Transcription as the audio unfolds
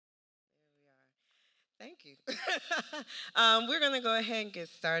Thank you. We're going to go ahead and get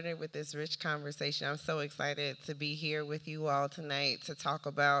started with this rich conversation. I'm so excited to be here with you all tonight to talk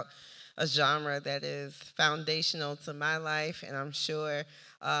about a genre that is foundational to my life, and I'm sure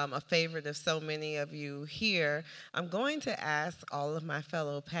a favorite of so many of you here. I'm going to ask all of my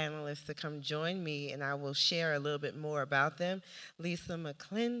fellow panelists to come join me, and I will share a little bit more about them. Lisa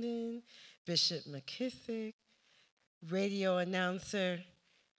McClendon, Bishop McKissick, radio announcer,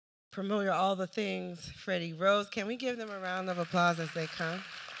 promoter, all the things, Freddie, Rhodes. Can we give them a round of applause as they come?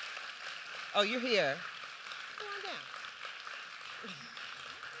 Oh, you're here. Come on down.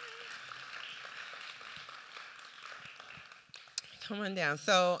 Come on down.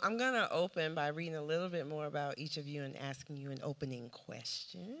 So I'm going to open by reading a little bit more about each of you and asking you an opening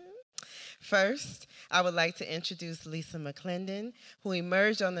question. First, I would like to introduce Lisa McClendon, who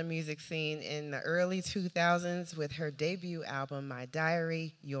emerged on the music scene in the early 2000s with her debut album, My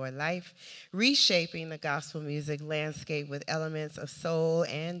Diary, Your Life, reshaping the gospel music landscape with elements of soul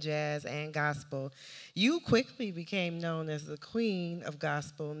and jazz and gospel. You quickly became known as the queen of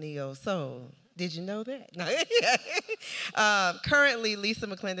gospel neo-soul. Did you know that? No. Currently, Lisa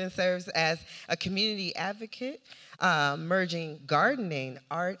McClendon serves as a community advocate, merging gardening,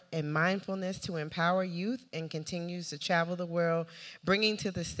 art, and mindfulness to empower youth, and continues to travel the world, bringing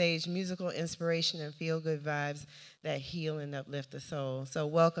to the stage musical inspiration and feel-good vibes that heal and uplift the soul. So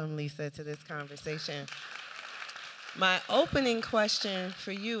welcome, Lisa, to this conversation. My opening question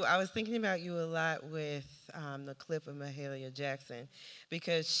for you, I was thinking about you a lot with the clip of Mahalia Jackson,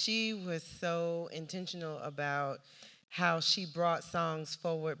 because she was so intentional about how she brought songs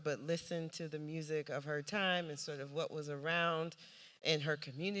forward but listened to the music of her time and sort of what was around in her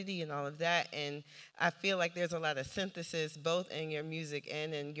community and all of that. And I feel like there's a lot of synthesis both in your music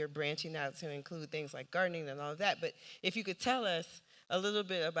and in your branching out to include things like gardening and all of that. But if you could tell us a little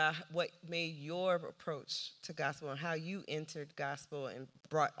bit about what made your approach to gospel and how you entered gospel and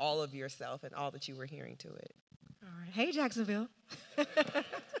brought all of yourself and all that you were hearing to it. All right. Hey, Jacksonville.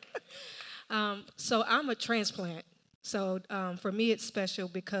 So I'm a transplant. So for me, it's special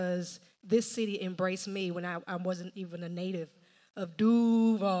because this city embraced me when I wasn't even a native of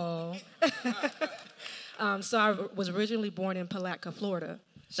Duval. So I was originally born in Palatka, Florida.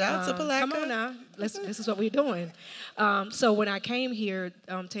 Shout out to Palatka. Come on now. This is what we're doing. So when I came here,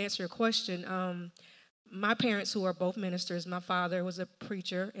 to answer your question, my parents, who are both ministers, my father was a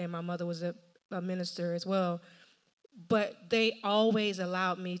preacher and my mother was a minister as well, but they always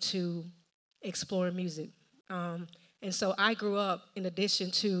allowed me to explore music. And so I grew up, in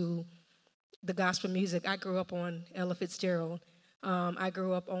addition to the gospel music, I grew up on Ella Fitzgerald. I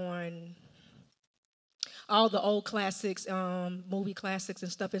grew up on all the old classics, movie classics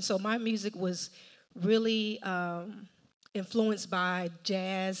and stuff. And so my music was really influenced by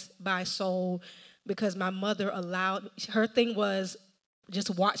jazz, by soul, because my mother her thing was just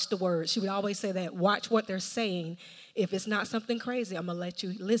watch the words. She would always say that, watch what they're saying. If it's not something crazy, I'm going to let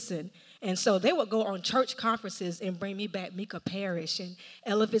you listen. And so they would go on church conferences and bring me back Mika Parrish and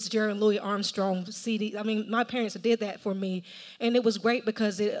Ella Fitzgerald and Louis Armstrong CD. I mean, my parents did that for me. And it was great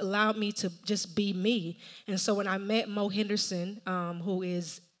because it allowed me to just be me. And so when I met Mo Henderson, who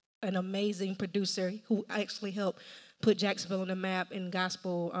is an amazing producer, who actually helped put Jacksonville on the map in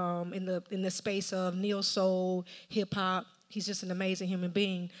gospel, in the space of neo-soul, hip-hop. He's just an amazing human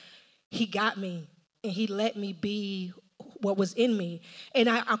being. He got me, and he let me be what was in me. And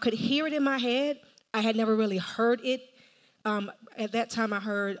I could hear it in my head. I had never really heard it. At that time, I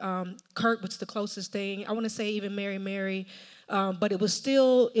heard Kirk was the closest thing. I want to say even Mary Mary, but it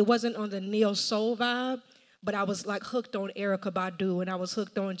wasn't on the neo-soul vibe, but I was like hooked on Erykah Badu, and I was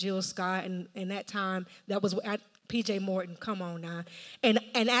hooked on Jill Scott, and that time, that was P.J. Morton, come on now. And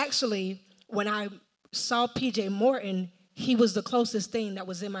actually, when I saw P.J. Morton, he was the closest thing that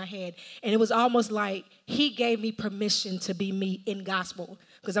was in my head. And it was almost like he gave me permission to be me in gospel.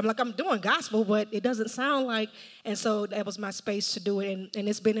 Because I'm like, I'm doing gospel, but it doesn't sound like. And so that was my space to do it. And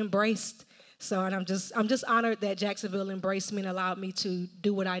it's been embraced. So and I'm just honored that Jacksonville embraced me and allowed me to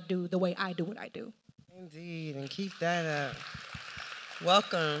do what I do the way I do what I do. Indeed, and keep that up.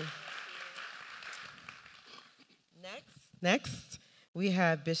 Welcome. Next, we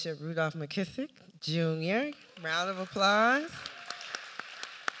have Bishop Rudolph McKissick, Jr. Round of applause.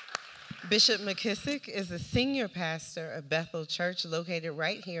 Bishop McKissick is the senior pastor of Bethel Church, located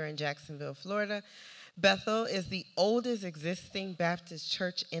right here in Jacksonville, Florida. Bethel is the oldest existing Baptist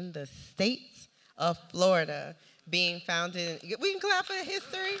church in the state of Florida, being founded we can clap for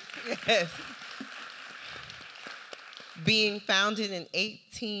history? Yes. Being founded in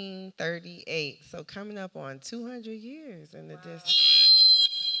 1838, so coming up on 200 years in the district.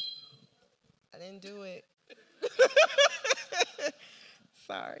 I didn't do it.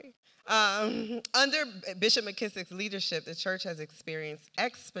 Sorry. Under Bishop McKissick's leadership, the church has experienced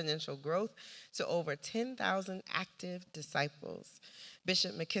exponential growth to over 10,000 active disciples.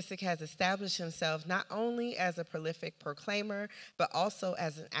 Bishop McKissick has established himself not only as a prolific proclaimer, but also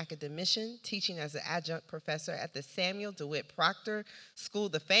as an academician, teaching as an adjunct professor at the Samuel DeWitt Proctor School,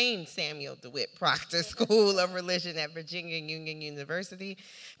 the famed Samuel DeWitt Proctor School of Religion at Virginia Union University.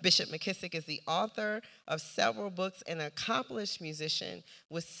 Bishop McKissick is the author of several books and an accomplished musician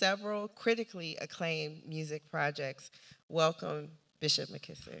with several critically acclaimed music projects. Welcome, Bishop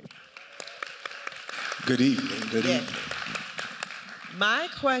McKissick. Good evening. Good evening. My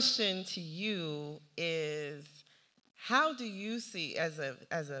question to you is, how do you see, as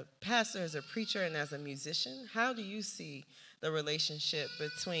a pastor, as a preacher, and as a musician, how do you see the relationship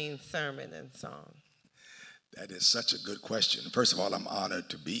between sermon and song? That is such a good question. First of all, I'm honored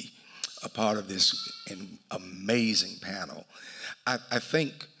to be a part of this amazing panel. I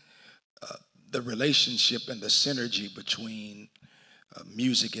think the relationship and the synergy between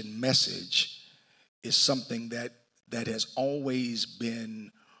music and message is something that has always been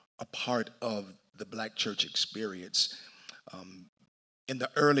a part of the Black church experience. In the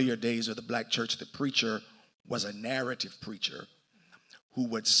earlier days of the Black church, the preacher was a narrative preacher who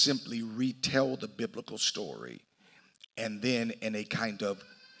would simply retell the biblical story and then in a kind of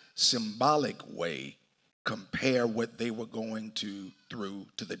symbolic way compare what they were going through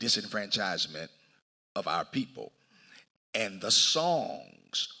to the disenfranchisement of our people. And the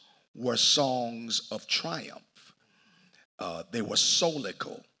songs were songs of triumph. They were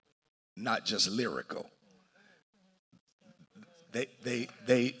solical, not just lyrical.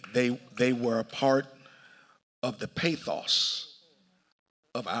 They were a part of the pathos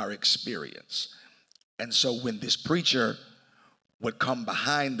of our experience. And so when this preacher would come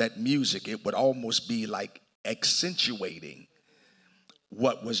behind that music, it would almost be like accentuating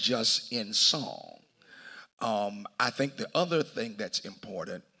what was just in song. I think the other thing that's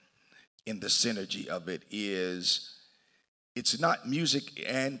important in the synergy of it is it's not music,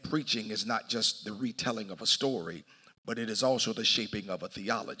 and preaching is not just the retelling of a story, but it is also the shaping of a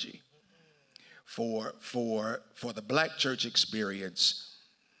theology. For the Black church experience,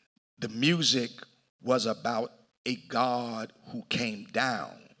 the music was about a God who came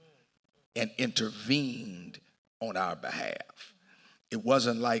down and intervened on our behalf. It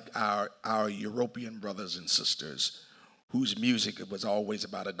wasn't like our European brothers and sisters whose music was always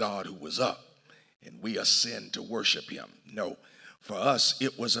about a God who was up and we ascend to worship him. No, for us,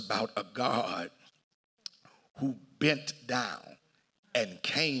 it was about a God who bent down and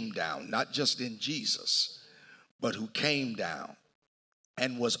came down, not just in Jesus, but who came down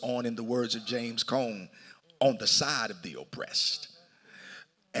and was on, in the words of James Cone, on the side of the oppressed.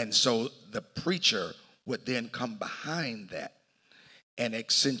 And so the preacher would then come behind that and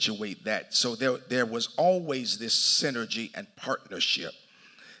accentuate that. So there was always this synergy and partnership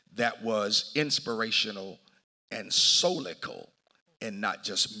that was inspirational and solical and not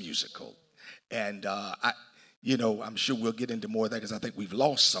just musical. And I'm sure we'll get into more of that because I think we've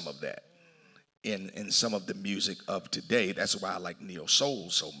lost some of that in some of the music of today. That's why I like neo soul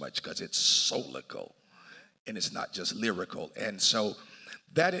so much, because it's solical and it's not just lyrical. And so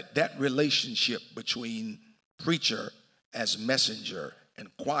that relationship between preacher as messenger and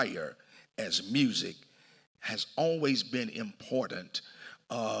choir as music has always been important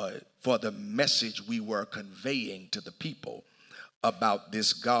for the message we were conveying to the people about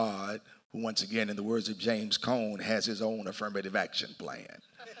this God who, once again, in the words of James Cone, has his own affirmative action plan,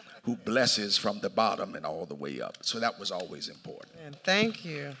 who blesses from the bottom and all the way up. So that was always important. And thank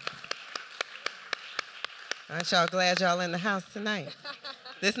you. Aren't y'all glad y'all in the house tonight?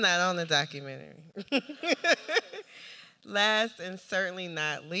 This not on the documentary. Last and certainly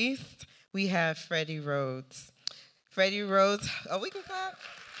not least, we have Freddie Rhodes. Freddie Rhodes, we can clap.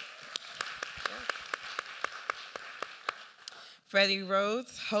 Freddie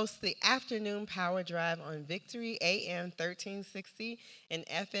Rhodes hosts the Afternoon Power Drive on Victory AM 1360 and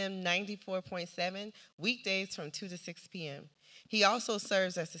FM 94.7 weekdays from 2 to 6 p.m. He also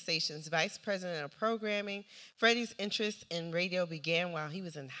serves as the station's vice president of programming. Freddie's interest in radio began while he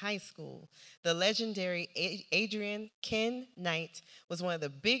was in high school. The legendary Adrian Ken Knight was one of the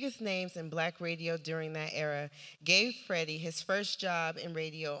biggest names in Black radio during that era, gave Freddie his first job in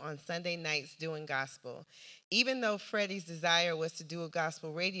radio on Sunday nights doing gospel. Even though Freddie's desire was to do a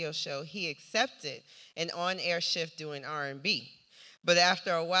gospel radio show, he accepted an on-air shift doing R&B. But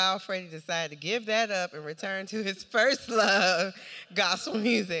after a while, Freddie decided to give that up and return to his first love, gospel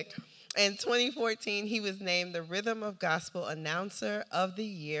music. In 2014, he was named the Rhythm of Gospel Announcer of the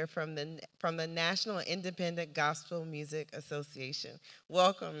Year from the National Independent Gospel Music Association.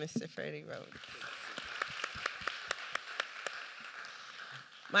 Welcome, Mr. Freddie Rhodes.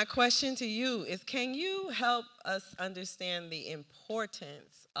 My question to you is, can you help us understand the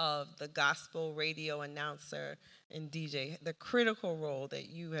importance of the gospel radio announcer and DJ, the critical role that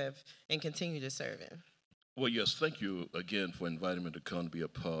you have and continue to serve in? Well, yes, thank you again for inviting me to come to be a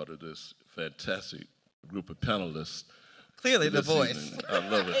part of this fantastic group of panelists. Clearly the voice. Evening. I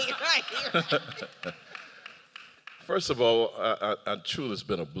love it. Right. First of all, I truly, it's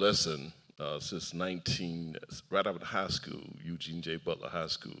been a blessing since right out of high school, Eugene J. Butler High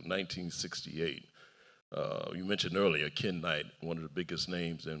School, 1968. You mentioned earlier, Ken Knight, one of the biggest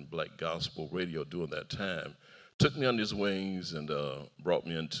names in black gospel radio during that time, took me under his wings and brought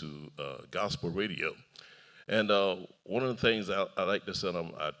me into gospel radio. And one of the things I like to say,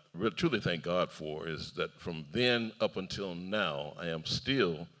 I really, truly thank God for, is that from then up until now, I am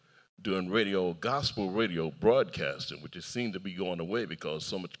still doing gospel radio broadcasting, which has seemed to be going away because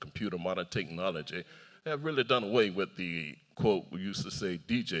so much computer modern technology have really done away with the, quote, we used to say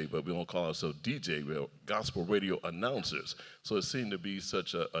DJ, but we don't call ourselves DJ, we're gospel radio announcers. So it seemed to be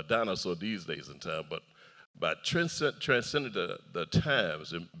such a dinosaur these days in time, but by transcending the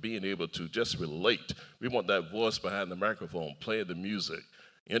times and being able to just relate, we want that voice behind the microphone, playing the music,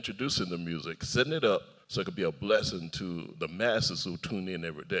 introducing the music, setting it up so it could be a blessing to the masses who tune in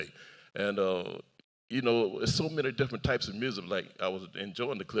every day. And, there's so many different types of music. Like, I was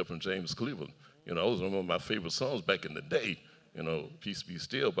enjoying the clip from James Cleveland. It was one of my favorite songs back in the day, Peace Be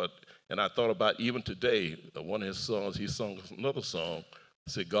Still. And I thought about even today, one of his songs, he sung another song,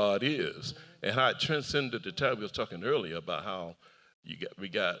 said, God Is. And how it transcended the time we was talking earlier about how we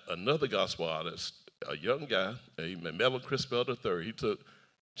got another gospel artist, a young guy, Melvin Crispell III. He took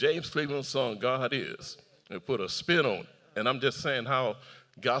James Cleveland's song, God Is, and put a spin on it. And I'm just saying how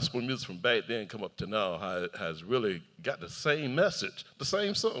gospel music from back then come up to now has really got the same message, the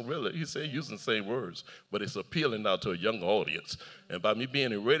same song, really. He said using the same words, but it's appealing now to a younger audience. And by me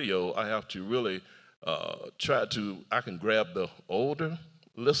being in radio, I have to really I can grab the older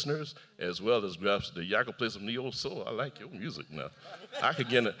listeners as well as grab y'all can play some neo soul. I like your music now. I could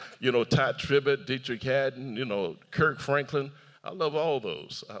get Ty Tribbett, Dietrich Haddon, Kirk Franklin. I love all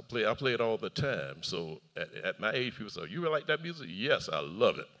those. I play it all the time. So at my age, people say, you really like that music? Yes, I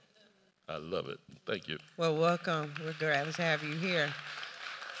love it. I love it. Thank you. Well, welcome. We're glad to have you here.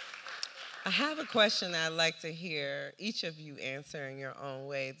 I have a question I'd like to hear each of you answer in your own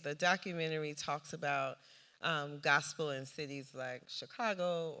way. The documentary talks about gospel in cities like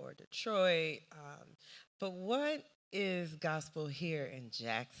Chicago or Detroit, but what is gospel here in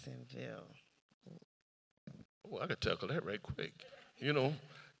Jacksonville? Oh, I could tackle that right quick. You know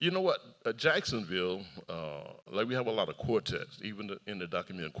what? Jacksonville, like we have a lot of quartets. Even in the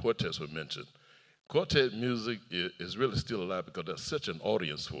documentary, quartets were mentioned. Quartet music is really still alive because there's such an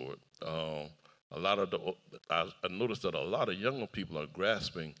audience for it. I noticed that a lot of younger people are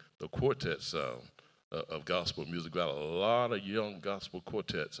grasping the quartet sound of gospel music. Got a lot of young gospel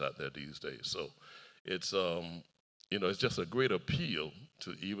quartets out there these days. So it's it's just a great appeal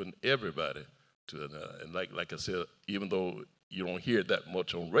to even everybody. And like I said, even though you don't hear it that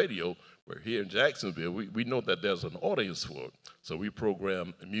much on radio, we're here in Jacksonville, we know that there's an audience for it. So we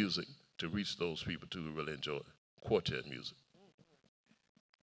program music to reach those people who really enjoy quartet music.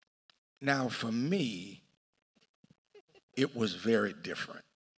 Now, for me, it was very different.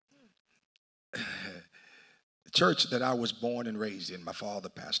 The church that I was born and raised in, my father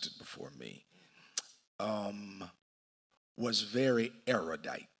pastored before me, was very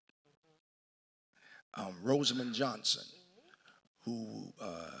erudite. Rosamond Johnson, who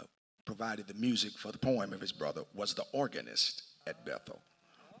provided the music for the poem of his brother, was the organist at Bethel.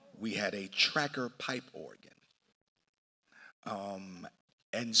 We had a tracker pipe organ.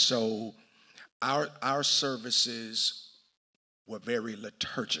 And so our services were very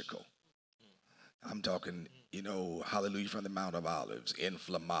liturgical. I'm talking, Hallelujah from the Mount of Olives,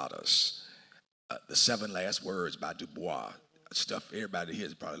 Inflammatus, the 7 Last Words by Du Bois. Stuff everybody here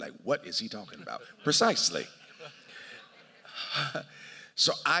is probably like, what is he talking about? Precisely.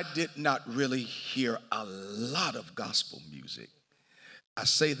 So I did not really hear a lot of gospel music. I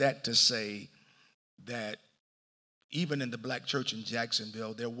say that to say that even in the black church in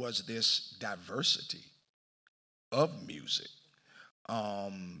Jacksonville, there was this diversity of music.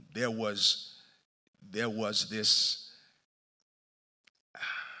 There was this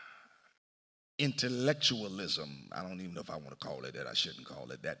intellectualism. I don't even know if I want to call it that. I shouldn't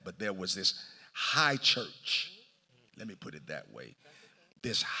call it that. But there was this high church, let me put it that way,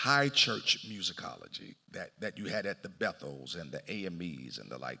 this high church musicology that you had at the Bethels and the AMEs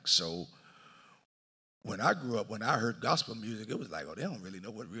and the like. So when I grew up, when I heard gospel music, it was like, oh, they don't really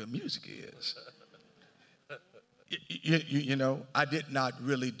know what real music is. You know, I did not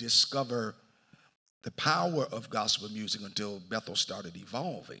really discover the power of gospel music until Bethel started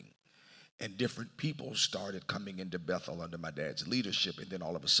evolving. And different people started coming into Bethel under my dad's leadership. And then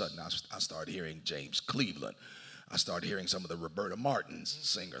all of a sudden, I started hearing James Cleveland. I started hearing some of the Roberta Martin's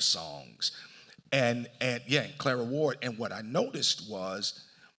singer songs. And Clara Ward. And what I noticed was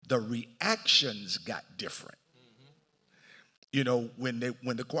the reactions got different. You know, when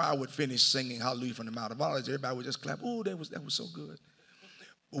the choir would finish singing Hallelujah from the Mount of Olives, everybody would just clap. Ooh, that was so good.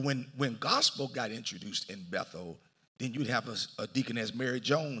 When gospel got introduced in Bethel, then you'd have a deaconess, Mary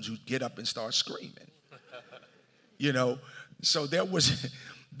Jones, who'd get up and start screaming. You know, so there was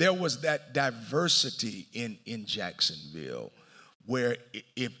that diversity in Jacksonville, where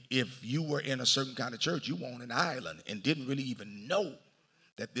if you were in a certain kind of church, you were on an island and didn't really even know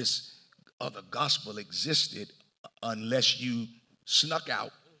that this other gospel existed unless you snuck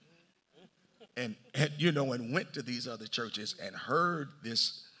out and went to these other churches and heard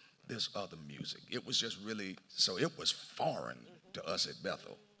this other music. It was just really, so it was foreign to us at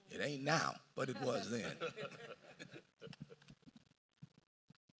Bethel. It ain't now, but it was then.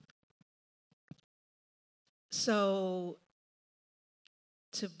 So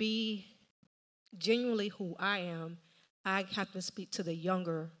to be genuinely who I am, I have to speak to the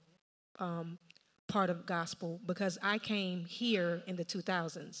younger part of gospel, because I came here in the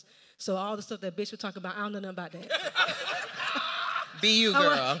 2000s. So all the stuff that Bishop talking about, I don't know nothing about that. Be you,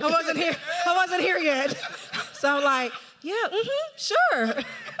 girl. I wasn't here yet. So I'm like, yeah, sure.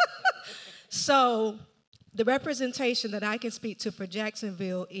 So the representation that I can speak to for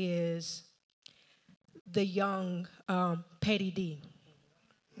Jacksonville is the young P.D.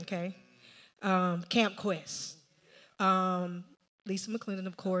 Okay? Camp Quest. Lisa McClendon,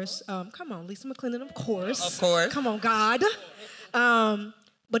 of course. Come on, Lisa McClendon, of course. Of course. Come on, God.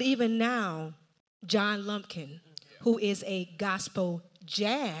 But even now, John Lumpkin, who is a gospel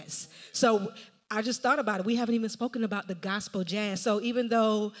jazz. So I just thought about it. We haven't even spoken about the gospel jazz. So even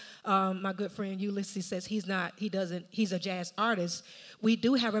though my good friend Ulysses says he's a jazz artist, we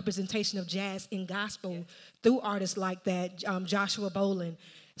do have representation of jazz in gospel through artists like that, Joshua Bolin.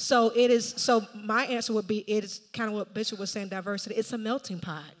 So my answer would be, it is kind of what Bishop was saying, diversity. It's a melting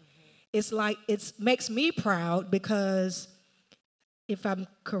pot. It's like, it makes me proud because, if I'm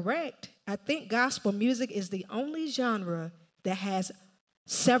correct, I think gospel music is the only genre that has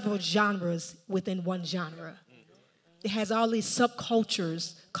several genres within one genre. It has all these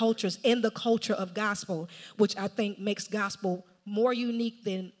cultures in the culture of gospel, which I think makes gospel more unique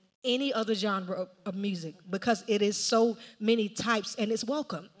than any other genre of music, because it is so many types and it's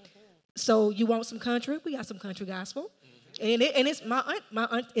welcome. So you want some country? We got some country gospel. And it's my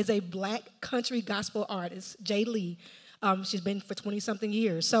aunt is a black country gospel artist, Jay Lee. She's been for 20-something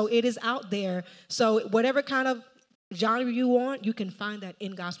years. So it is out there. So whatever kind of genre you want, you can find that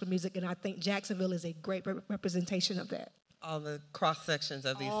in gospel music. And I think Jacksonville is a great representation of that. All the cross sections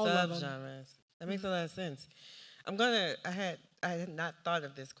of these sub-genres. That makes a lot of sense. I had not thought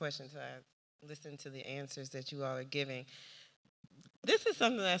of this question until I listened to the answers that you all are giving. This is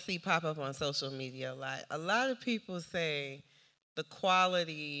something I see pop up on social media a lot. A lot of people say the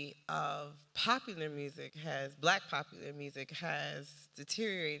quality of black popular music has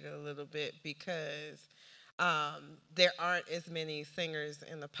deteriorated a little bit because there aren't as many singers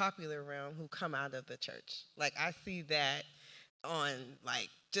in the popular realm who come out of the church. Like, I see that on, like,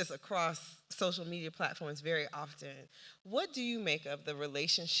 just across social media platforms very often. What do you make of the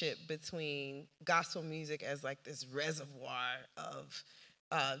relationship between gospel music as like this reservoir of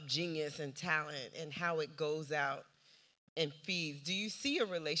genius and talent, and how it goes out and feeds? Do you see a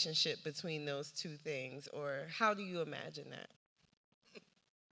relationship between those two things, or how do you imagine that?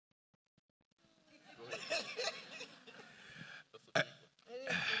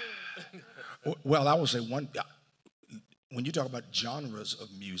 Well, I would say when you talk about genres of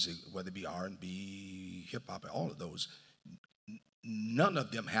music, whether it be R&B, hip-hop, and all of those, none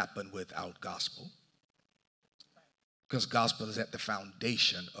of them happen without gospel, because gospel is at the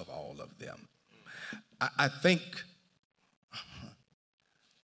foundation of all of them. I think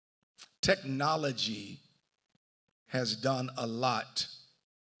technology has done a lot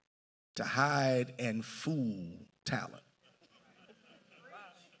to hide and fool talent.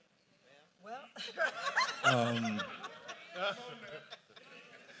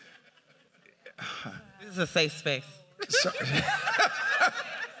 This is a safe space.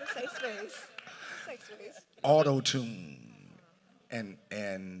 Auto-tune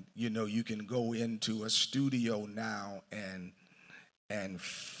And you know, you can go into a studio now and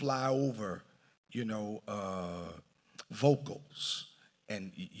fly over, you know, vocals,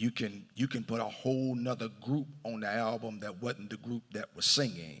 and you can put a whole nother group on the album that wasn't the group that was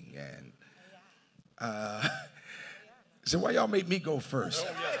singing. And so why y'all make me go first?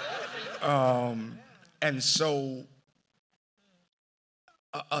 And so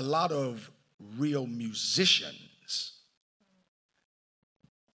a lot of real musicians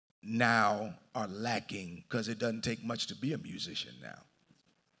now are lacking because it doesn't take much to be a musician now.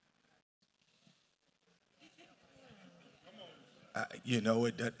 You know,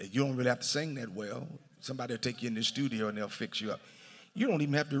 you don't really have to sing that well. Somebody will take you in the studio and they'll fix you up. You don't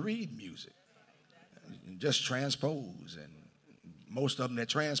even have to read music. Just transpose. And most of them that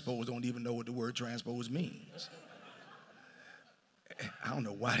transpose don't even know what the word transpose means. I don't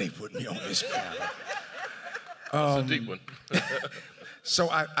know why they put me on this panel. That's a deep one. So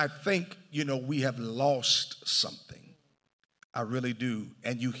I think, you know, we have lost something. I really do.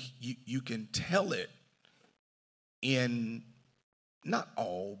 And you can tell it in, not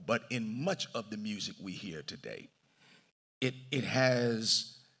all, but in much of the music we hear today. It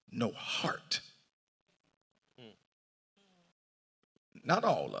has no heart. Not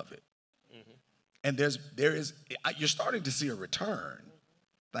all of it. Mm-hmm. And you're starting to see a return,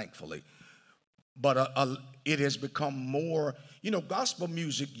 thankfully. But it has become more, you know, gospel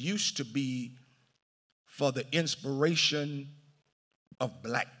music used to be for the inspiration of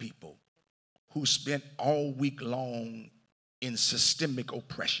black people who spent all week long in systemic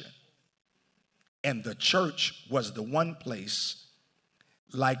oppression. And the church was the one place,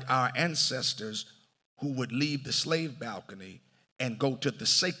 like our ancestors, who would leave the slave balcony and go to the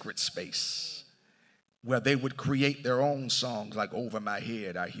sacred space where they would create their own songs, like Over My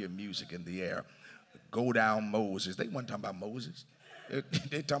Head, I Hear Music in the Air, Go Down Moses. They weren't talking about Moses.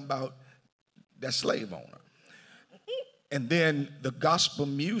 They're talking about that slave owner. And then the gospel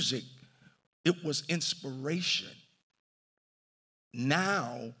music, it was inspiration.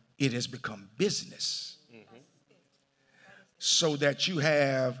 Now it has become business. Mm-hmm. So that you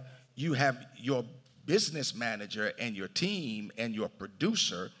have your business manager and your team and your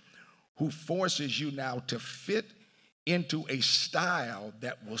producer who forces you now to fit into a style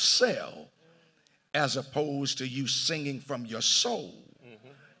that will sell, as opposed to you singing from your soul, mm-hmm.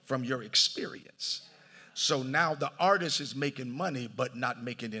 from your experience. So now the artist is making money but not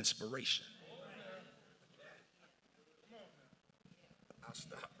making inspiration. I'll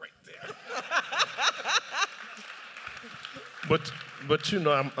stop right there. But you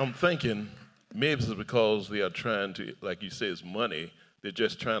know, I'm thinking maybe it's because they are trying to, like you say, it's money. They're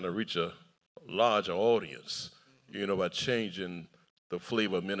just trying to reach a larger audience, you know, by changing the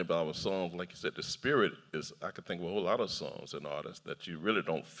flavor of many of our songs. Like you said, the spirit is, I could think of a whole lot of songs and artists that you really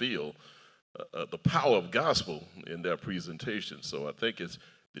don't feel the power of gospel in their presentation. So I think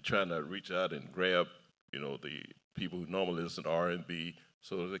they're trying to reach out and grab, you know, the people who normally listen to R&B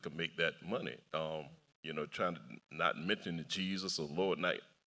so that they can make that money. You know, trying to not mention Jesus or Lord. Night.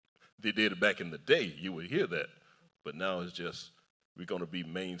 They did it back in the day, you would hear that. But now it's just, we're going to be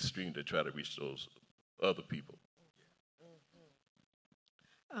mainstream to try to reach those other people.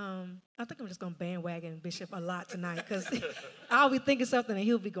 I think I'm just going to bandwagon Bishop a lot tonight because I'll be thinking something and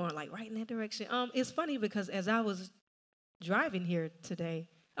he'll be going like right in that direction. It's funny because as I was driving here yesterday,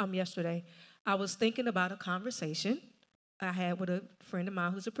 I was thinking about a conversation I had with a friend of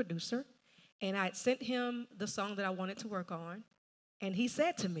mine who's a producer, and I had sent him the song that I wanted to work on, and he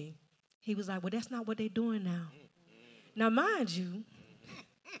said to me, he was like, well, that's not what they're doing now. Now, mind you,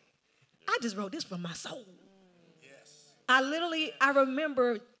 I just wrote this from my soul. I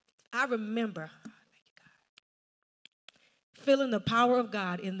remember feeling the power of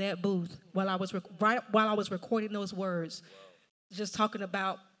God in that booth while I was recording those words, just talking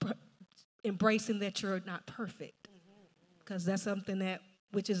about embracing that you're not perfect, because that's something that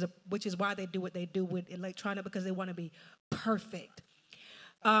which is why they do what they do with electronic, because they want to be perfect.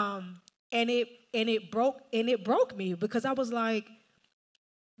 And it broke me because I was like,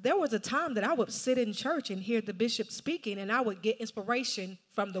 there was a time that I would sit in church and hear the bishop speaking, and I would get inspiration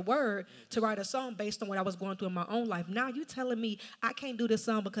from the word to write a song based on what I was going through in my own life. Now you telling me I can't do this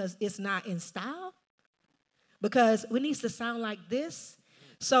song because it's not in style? Because it needs to sound like this?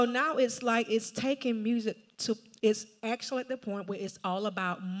 So now it's like it's taking music to, it's actually at the point where it's all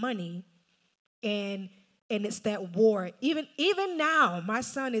about money, and it's that war. Even now, my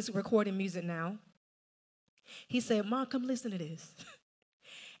son is recording music now. He said, Mom, come listen to this.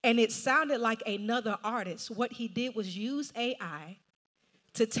 And it sounded like another artist. What he did was use AI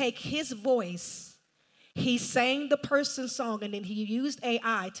to take his voice He sang the person's song, and then he used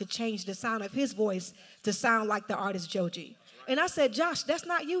AI to change the sound of his voice to sound like the artist Joji. And I said, Josh, that's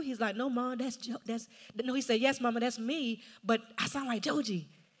not you. He's like, no, Mom, no, he said, yes, Mama, that's me, but I sound like Joji.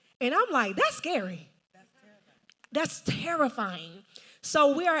 And I'm like, that's scary. That's terrifying.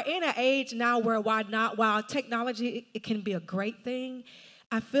 So we are in an age now where while technology, it can be a great thing,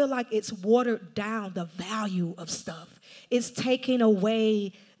 I feel like it's watered down the value of stuff. It's taking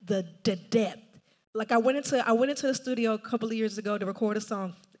away the depth. Like I went into the studio a couple of years ago to record a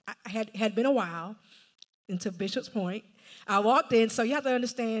song. I had been a while, into Bishop's point. I walked in, so you have to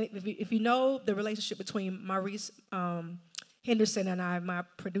understand, if you know the relationship between Maurice Henderson and I, my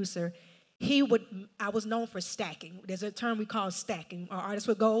producer, I was known for stacking. There's a term we call stacking. Our artists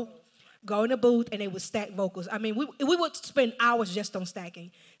would go in the booth and they would stack vocals. I mean, we would spend hours just on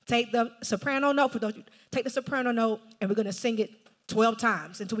stacking. Take the soprano note, and we're gonna sing it 12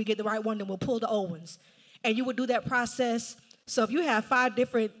 times until we get the right one, then we'll pull the old ones. And you would do that process. So if you have 5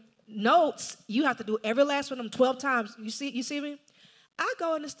 different notes, you have to do every last one of them 12 times. You see me? I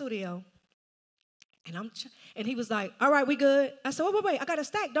go in the studio, and he was like, all right, we good? I said, wait, I got a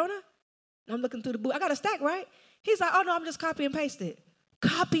stack, don't I? And I'm looking through the booth. I got a stack, right? He's like, oh, no, I'm just copy and paste it.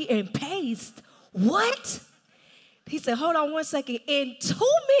 Copy and paste? What? He said, hold on 1 second. In 2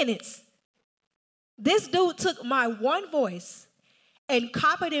 minutes, this dude took my one voice and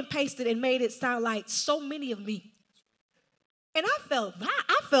copied and pasted and made it sound like so many of me. And I felt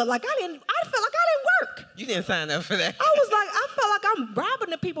like I didn't work. You didn't sign up for that. I felt like I'm robbing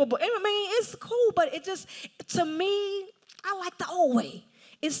the people. But I mean, it's cool, but it just, to me, I like the old way.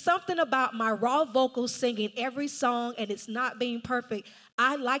 It's something about my raw vocals singing every song and it's not being perfect.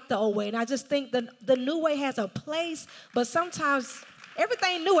 I like the old way, and I just think the new way has a place, but sometimes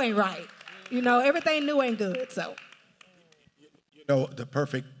everything new ain't right. You know, everything new ain't good, so. You know,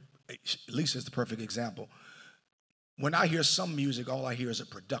 Lisa's the perfect example. When I hear some music, all I hear is a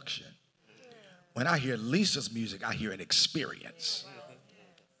production. When I hear Lisa's music, I hear an experience.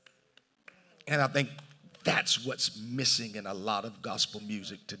 And I think that's what's missing in a lot of gospel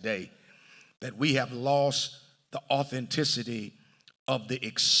music today, that we have lost the authenticity of the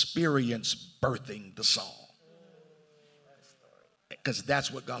experience birthing the song. Because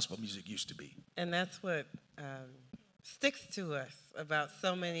that's what gospel music used to be. And that's what sticks to us about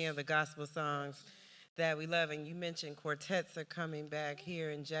so many of the gospel songs that we love. And you mentioned quartets are coming back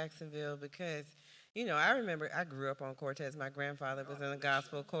here in Jacksonville because, you know, I remember I grew up on quartets. My grandfather was in a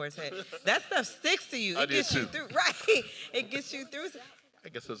gospel quartet. That stuff sticks to you. It gets you through, right? It gets you through. I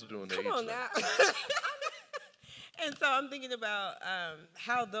guess that's doing the Come on now. And so I'm thinking about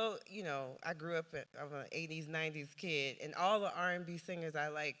how, though, you know, I grew up, I'm an 80s, 90s kid, and all the R&B singers I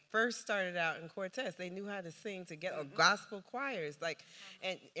like first started out in quartets. They knew how to sing together, gospel choirs, like,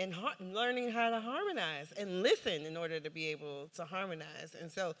 and learning how to harmonize and listen in order to be able to harmonize.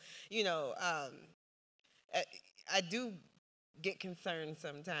 And so, you know, I do get concerned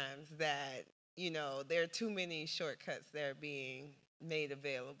sometimes that, you know, there are too many shortcuts that are being made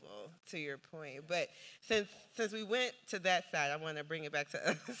available, to your point. But since we went to that side, I want to bring it back to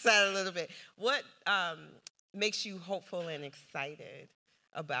the other side a little bit. What makes you hopeful and excited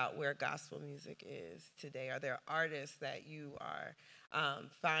about where gospel music is today? Are there artists that you are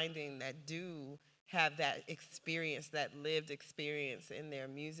finding that do have that experience, that lived experience in their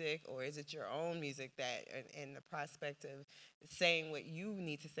music, or is it your own music that, and the prospect of saying what you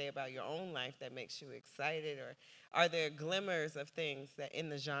need to say about your own life that makes you excited, or are there glimmers of things that in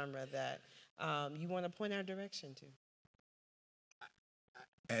the genre that you want to point our direction to?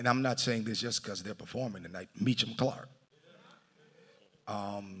 And I'm not saying this just because they're performing tonight. Meachum Clarke.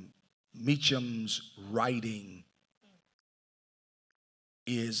 Meachum's writing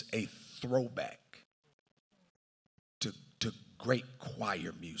is a throwback to great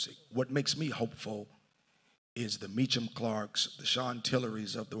choir music. What makes me hopeful is the Meachum Clarks, the Sean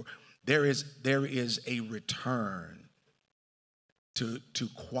Tillerys of the world. There is a return to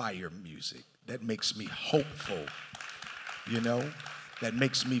choir music that makes me hopeful, you know, that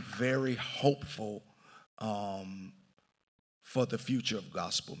makes me very hopeful for the future of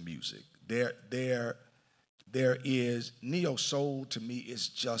gospel music. There is, neo soul to me is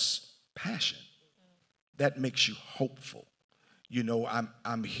just passion. That makes you hopeful. You know,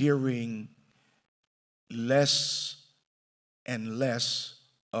 I'm hearing less and less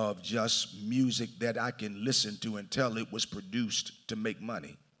of just music that I can listen to and tell it was produced to make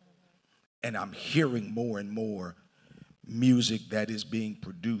money. And I'm hearing more and more music that is being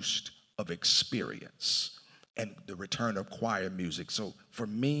produced of experience and the return of choir music. So for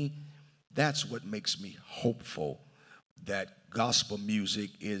me, that's what makes me hopeful that gospel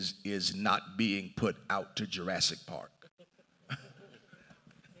music is not being put out to Jurassic Park.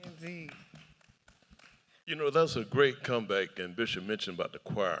 Indeed. You know, that's a great comeback, and Bishop mentioned about the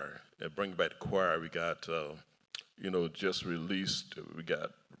choir. And bring back the choir, we got, just released, we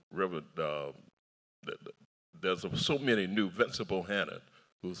got Reverend, there's so many new, Vincent Bohannon,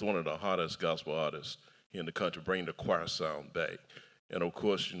 who's one of the hottest gospel artists in the country, bringing the choir sound back. And of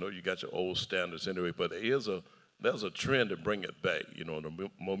course, you got your old standards anyway, but there's a trend to bring it back. The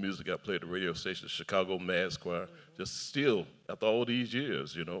more music I play at the radio station, Chicago Mass Choir, just still, after all these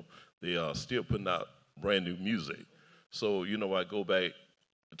years, they are still putting out brand new music. So, I go back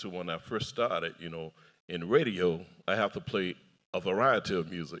to when I first started, in radio, I have to play a variety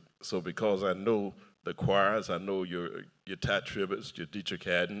of music. So because I know the choirs, I know your Ty Tribbett's, your Dietrich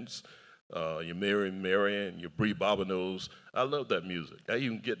Haddon's, your Mary and your Bree Bobineau's. I love that music. I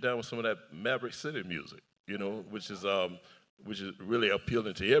even get down with some of that Maverick City music, which is really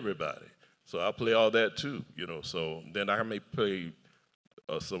appealing to everybody. So I play all that too, So then I may play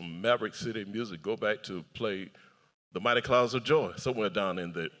some Maverick City music, go back to play the Mighty Clouds of Joy somewhere down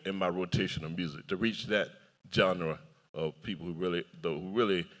in my rotation of music to reach that genre of people who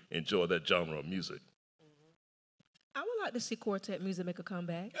really enjoy that genre of music. I would like to see quartet music make a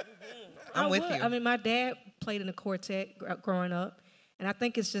comeback. I'm with you. I mean, my dad played in a quartet growing up, and I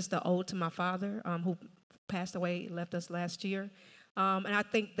think it's just an ode to my father, who passed away, left us last year. And I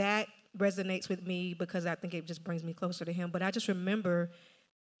think that resonates with me because I think it just brings me closer to him. But I just remember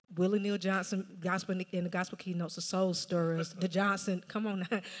Willie Neal Johnson, gospel in the gospel keynotes, the Soul Stirrers, the Johnson, come on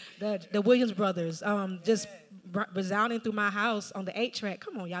now, the Williams brothers, just resounding through my house on the 8-track.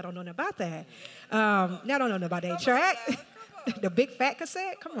 Come on, y'all don't know nothing about that. Y'all don't know nothing about the 8-track. The big fat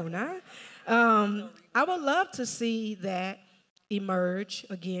cassette. Come on now. I would love to see that emerge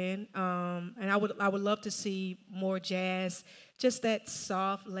again, and I would love to see more jazz, just that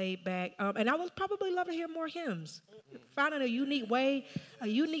soft, laid back, and I would probably love to hear more hymns. Finding a unique way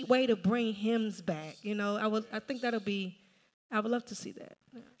to bring hymns back. I think I would love to see that.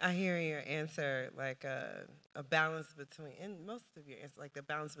 Yeah. I hear your answer like a balance between, and most of your answer, like the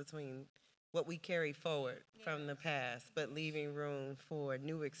balance between what we carry forward from the past, but leaving room for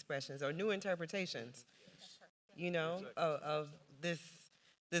new expressions or new interpretations, of this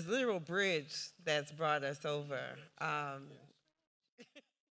literal bridge that's brought us over.